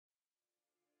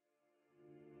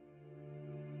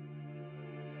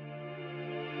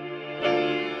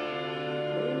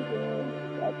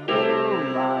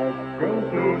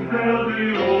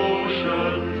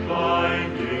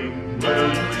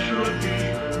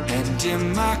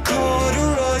in my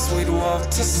corduroys, we'd walk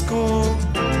to school.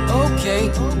 Okay,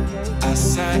 I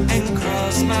sat and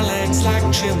crossed my legs like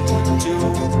Jim would do.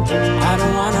 I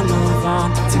don't wanna move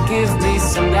on to give me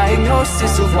some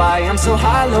diagnosis of why I'm so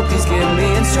hollow. Please give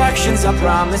me instructions, I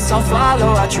promise I'll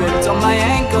follow. I tripped on my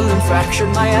ankle and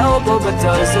fractured my elbow, but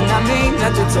doesn't that mean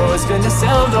that the tour's gonna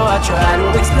sell? Though I try to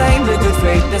explain the good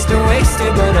faith that's been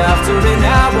wasted, but after an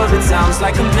hour it sounds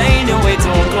like complaining. Wait,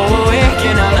 don't go away,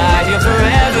 can I lie here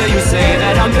forever? You say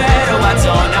that I'm better, I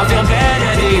don't, I feel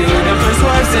better. The universe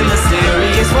works in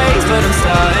mysterious ways, but I'm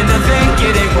starting to think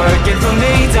it ain't working for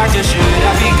me. Doctor, should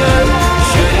I be good?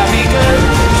 Should I be good?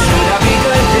 Should I be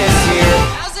good this year?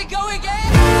 How's it go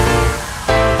again?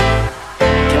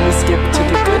 Can we skip to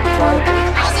the good part?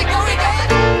 How's it go again?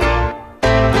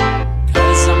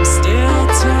 'Cause I'm still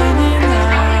turning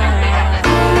out.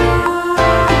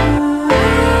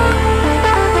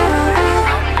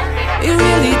 It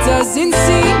really doesn't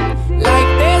seem like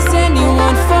there's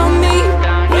anyone for me.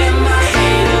 When my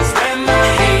haters,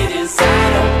 I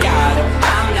don't got 'em,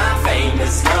 I'm not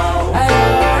famous, no.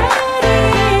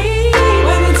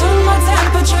 When I took my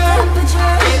temperature,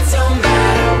 It don't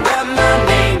matter what my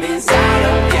name is, I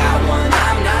don't got one,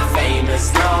 I'm not famous,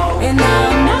 no. and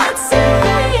I'm not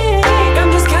sick,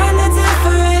 I'm just kinda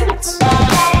different.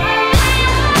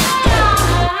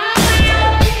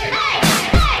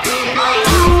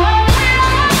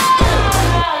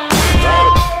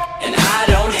 And I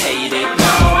don't hate it,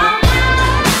 no.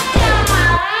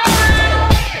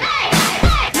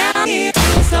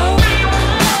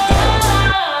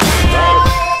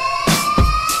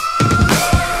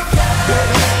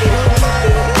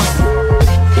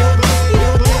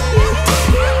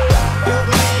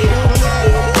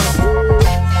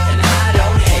 And I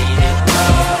don't hate it, no.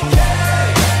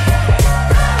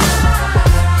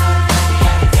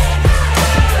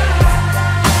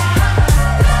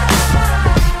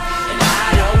 And I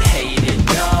don't hate it,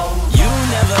 no. You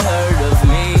never heard of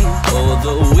me, or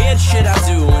the weird shit I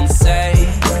do and say.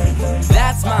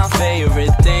 That's my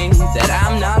favorite thing, that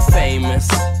I'm not famous,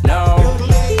 no.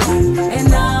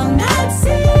 And I'm not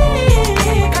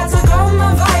sick, I took all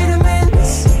my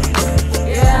vitamins.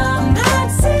 Yeah, I'm not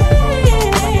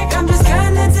sick, I'm just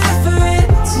kinda different.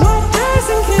 What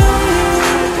doesn't kill you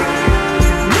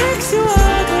makes you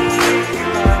ugly.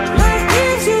 Life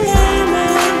gives you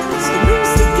lemons, it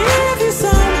used to give you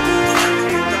something.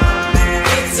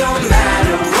 It don't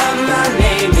matter what my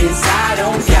name is, I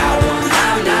don't got one,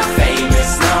 I'm not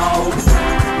famous, no.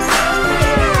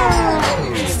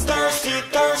 It's thirsty,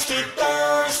 thirsty,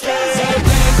 thirsty. So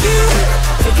thank you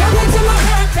for coming to my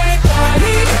birthday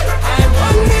party. I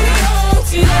want it all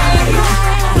today.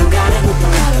 You gotta hook my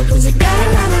water, 'cause you gotta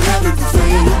run and love it for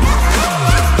free.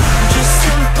 Just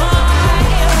some boy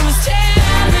who was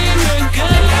telling me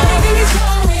good. Everything is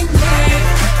going great,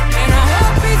 and I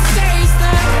hope it stays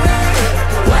that way.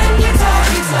 When you talk,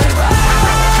 it's like, oh,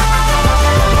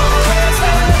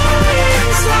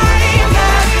 it's like you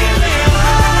got me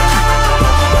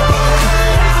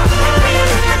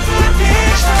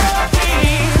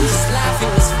This life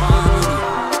is fun,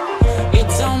 it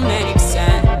don't make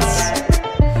sense.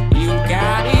 You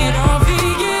got it all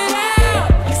figured out,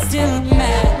 you're still a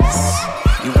mess.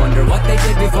 You wonder what they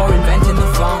did before inventing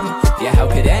the phone. Yeah, how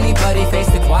could anybody face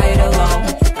the quiet alone?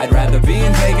 I'd rather be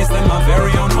in Vegas than my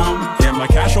very own home. Yeah, my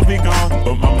cash will be gone,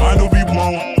 but my mind will be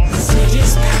blown.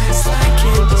 Cities pass like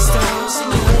candy stones,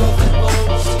 and you know the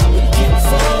walls, we can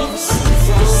falls,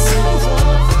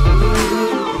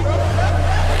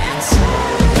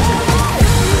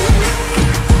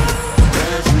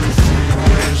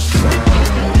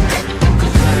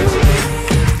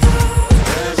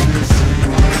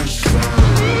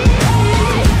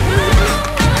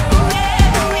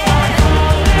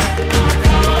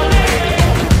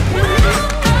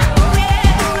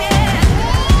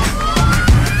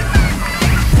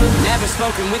 Never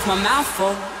spoken with my mouth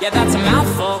full. Yeah, that's a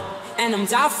mouthful, and I'm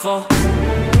doubtful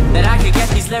that I could get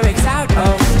these lyrics out,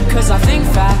 oh. 'Cause I think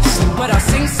fast, but I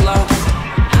sing slow.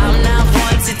 I'm not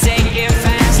one to take it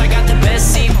fast. I got the best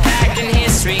seat back in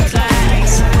history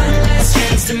class. One last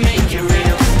chance to make it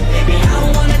real. Baby, I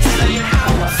wanna tell you how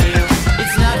I feel.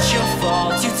 It's not your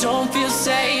fault, you don't feel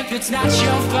safe. It's not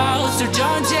your fault, so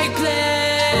don't take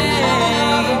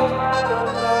blame.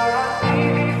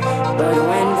 But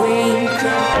when we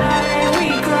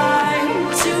cry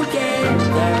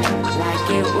together like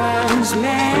it was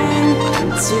meant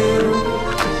to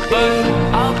be.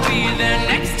 I'll be there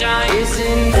next time.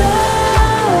 Isn't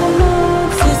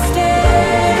love to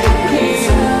stay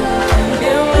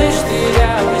and wish that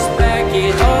I was back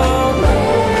at home?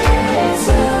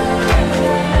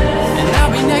 And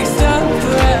I'll be next up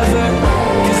forever,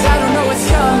 'cause I don't know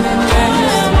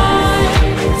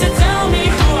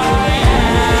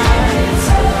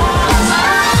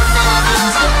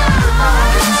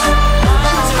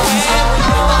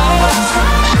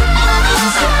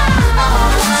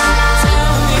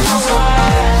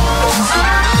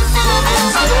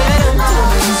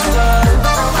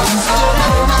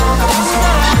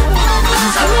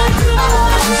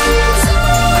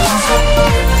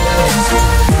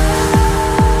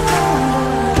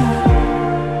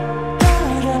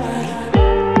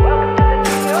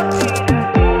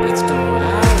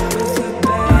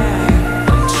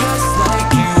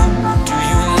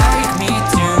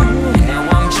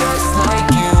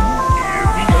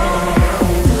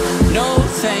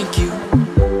thank you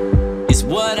is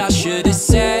what I should have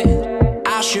said.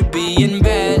 I should be in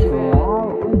bed,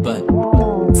 but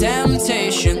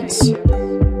temptations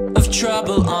of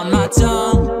trouble on my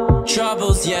tongue,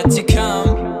 trouble's yet to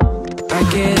come. I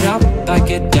get up, I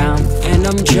get down, and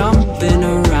I'm jumping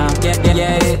around.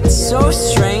 Yeah, it's so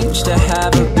strange to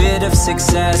have a bit of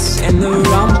success, and the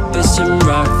rumpus and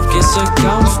ruckus are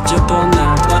comfortable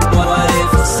now. What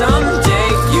if someday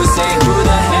you say, who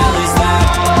the hell is that?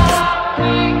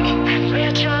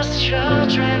 We're just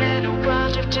children in a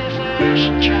world of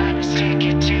diversion, trying to stick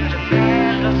it to the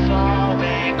man before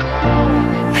we grow.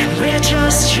 We're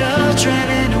just children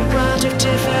in a world of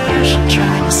diversion,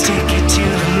 trying to stick it to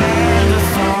the man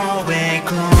before we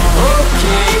grow.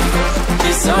 Okay,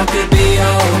 this all could be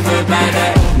over by the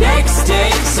next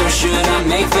day. So should I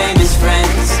make famous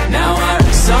friends? Now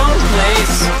we're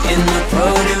someplace in the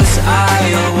produce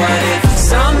aisle. What if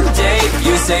someday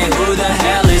you say, who the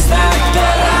hell is that?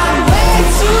 But I'm way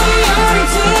too young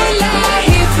to lie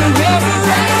here forever.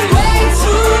 I'm way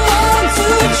too old to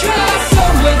try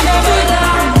someone never.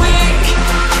 I'm weak,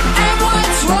 and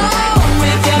what's wrong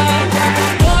with that?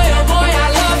 Boy, oh boy, I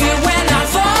love you when I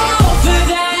fall for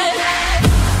that.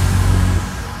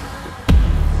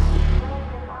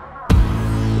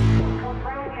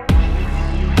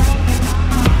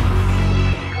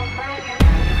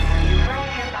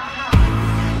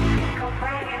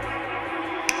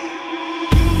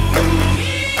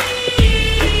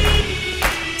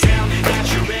 Tell me that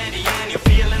you're ready and you're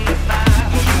feeling the vibe.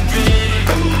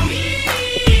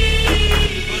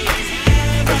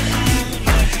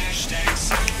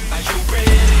 Are you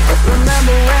ready?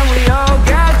 Remember when we all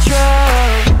got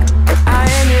drunk? I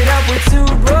ended up with 2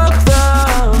 broke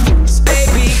thumbs.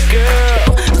 Baby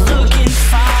girl, looking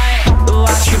fine.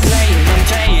 Watch you playing and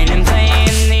playing and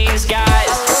playing these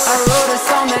guys. I wrote a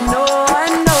song that no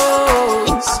one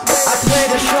knows. I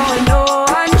played a show and no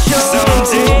one chose.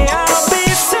 Someday I'll be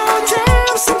so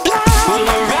damn sublime. We'll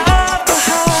arrive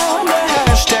behind the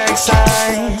hashtag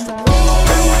sign.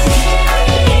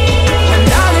 And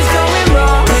all is going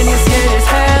wrong and you're scared as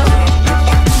hell.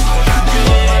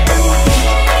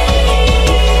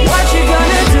 What you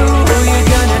gonna do? Who you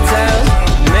gonna tell?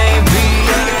 Maybe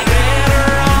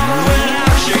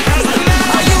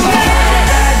Are you ready?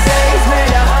 Bad days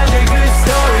made 100 good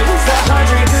stories.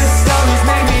 100 good stories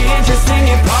make me interesting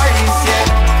at parties. Yeah,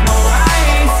 no, I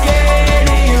ain't scared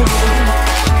of you.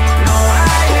 No,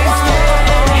 I ain't scared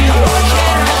of you. What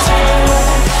can I do?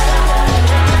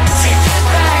 Take it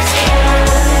back home.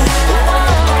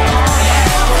 Yeah,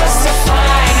 what's the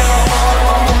final?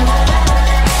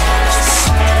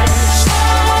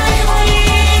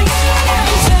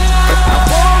 I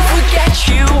won't forget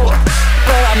you,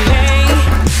 but I may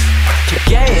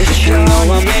forget you.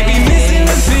 I may be missing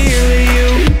the feel of you.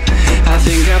 I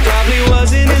think I probably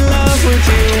wasn't in love with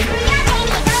you.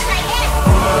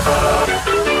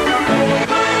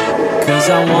 'Cause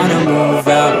I wanna move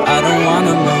out, I don't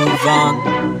wanna move on.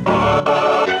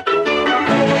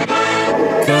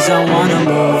 'Cause I wanna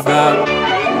move out,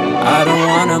 I don't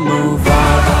wanna move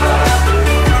on.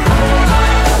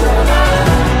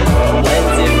 When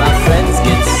did my friends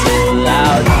get so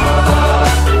loud?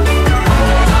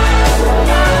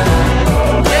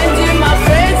 When did my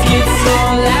friends get so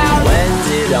loud? When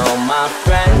did all my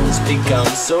friends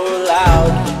become so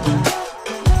loud?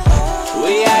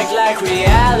 We act like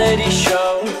reality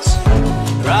shows,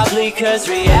 probably 'cause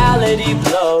reality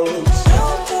blows.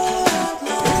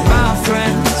 My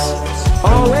friends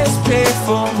always pay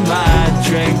for my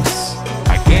drinks.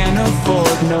 I can't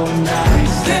afford no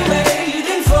nice Been things.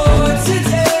 waiting for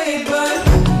today, but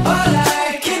all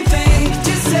I can think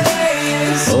to say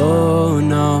is, Oh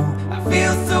no, I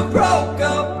feel so broke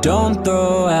up. don't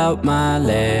throw out my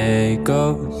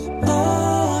Legos.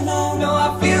 No, I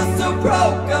feel so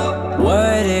broke up.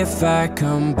 What if I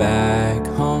come back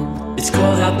home? It's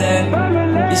cold out there,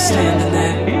 you're standing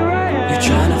there. You're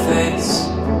trying to face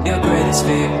your greatest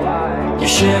fear.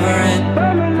 You're shivering,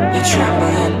 you're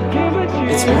trembling.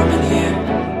 It's warm in here,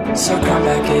 so come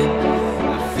back in.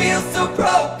 I feel so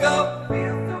broke up.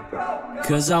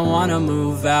 'Cause I wanna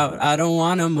move out, I don't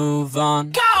wanna move on.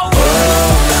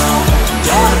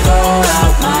 Don't throw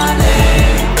out my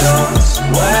Legos.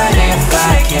 What if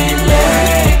I can't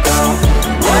let go?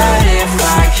 What if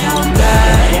I come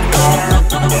back home?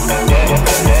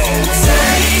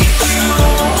 Take you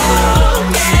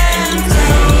walking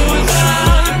through the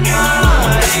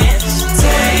gardens.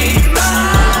 Take my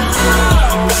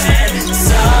hand when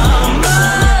summer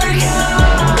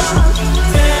comes.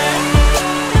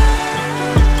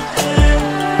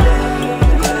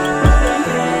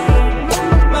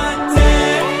 My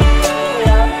day,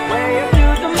 way up to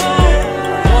the moon.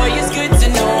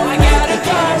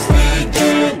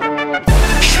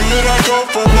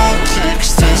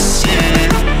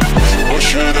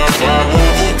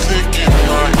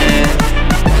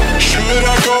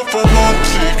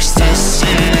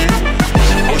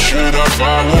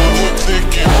 follow the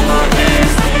click in my head?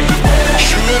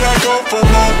 Should I go for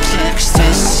more clicks to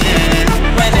see?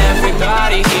 When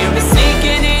everybody here is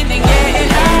sneaking in and getting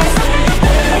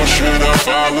high, Or should I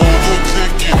follow the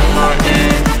click in my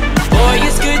head? boy,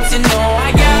 it's good to know I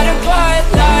got a butt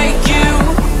like you.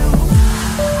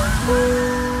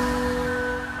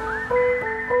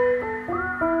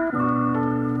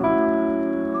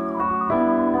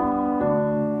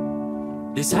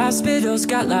 This hospital's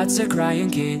got lots of crying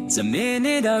kids. A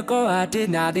minute ago I did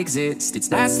not exist. It's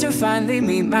nice to finally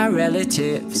meet my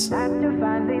relatives.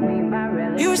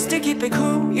 Used to keep it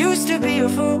cool, used to be a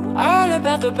fool, all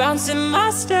about the bounce in my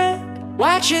step.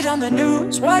 Watch it on the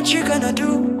news, what you gonna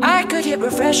do? I could hit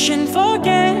refresh and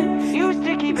forget. Used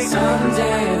to keep it cool.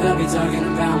 Someday they'll be talking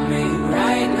about me.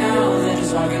 Right now they're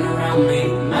just walking around me.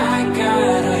 My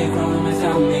God, are you growing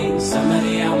without me?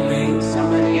 Somebody help me.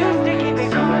 Somebody used to keep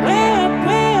it cool. Way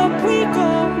up we go.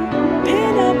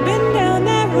 Been down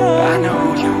that road. I know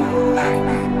you like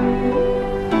me.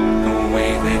 No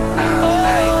way that I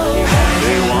like you.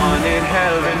 They wanted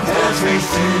heaven, Every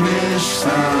finish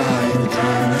line,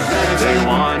 they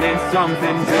wanted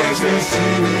something every bigger.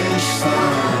 finish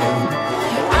line.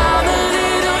 I'm a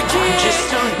little kid, Just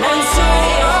don't and so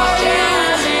are you.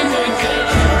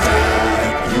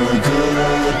 You're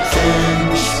good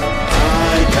things.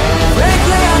 I got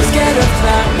Frankly, I'm scared of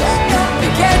clowns. The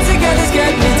get togethers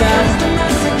get me down.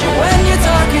 When you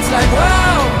talk, it's like,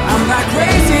 wow, I'm not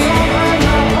crazy.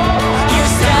 You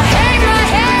still hang my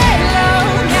head low.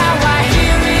 Now I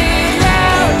hear it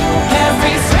loud.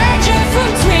 Every searching for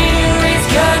Twitter is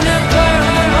gonna burn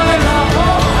my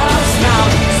house now.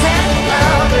 Set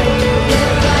love,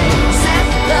 set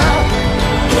love,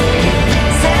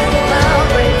 set love.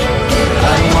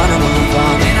 I wanna move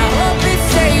on, and I hope it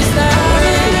stays that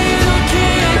way. Little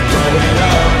kid,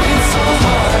 it's so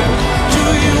hard. Do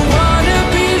you wanna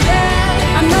be there?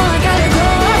 I know I gotta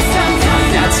grow up sometime.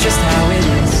 That's just how it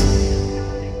is.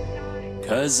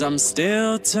 'Cause I'm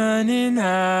still turning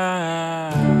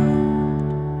out.